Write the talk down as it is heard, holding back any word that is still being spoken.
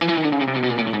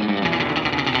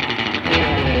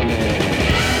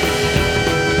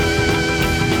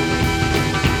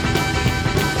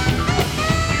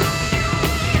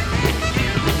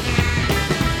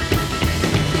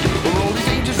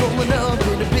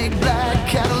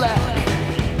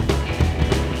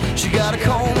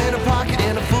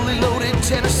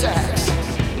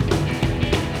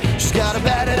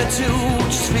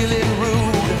attitude, she's feeling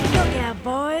rude. Look out,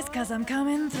 boys, cause I'm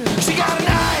coming through. She got a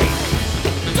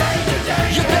knife,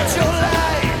 you bet your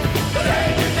life.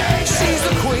 She's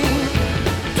the queen,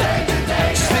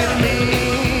 she's feeling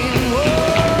mean. Whoa,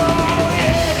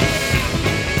 yeah.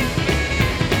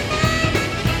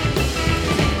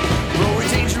 Rory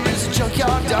Danger is a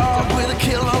junkyard dog with a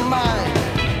killer mind.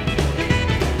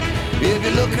 If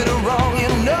you look at her wrong, you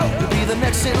know you'll be the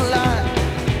next in line.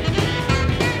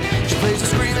 She plays a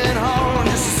screaming horn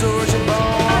just to source your born.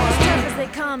 As they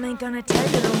come, ain't gonna tell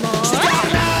you no more. She's got a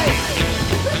knife,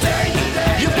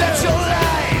 you bet your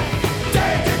life.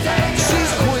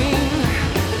 She's a queen,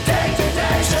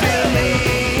 she's feeling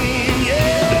mean,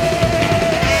 yeah.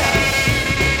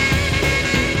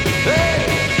 Hey.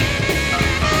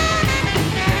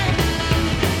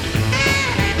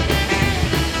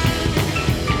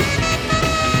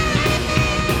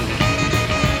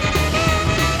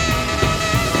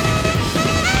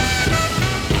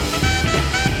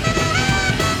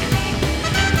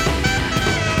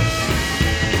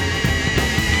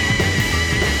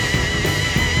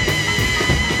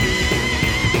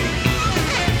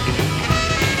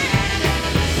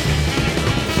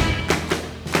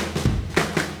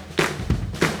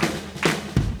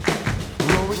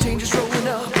 Danger's rolling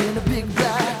up in a big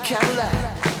black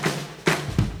Cadillac.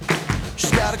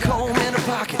 She's got a comb in her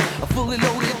pocket, a fully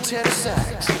loaded 10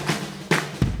 sacks.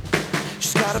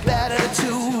 She's got a bad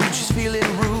attitude, she's feeling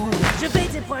rude. Je vais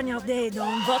te poignarder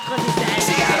dans votre visage.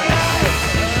 She got a knife,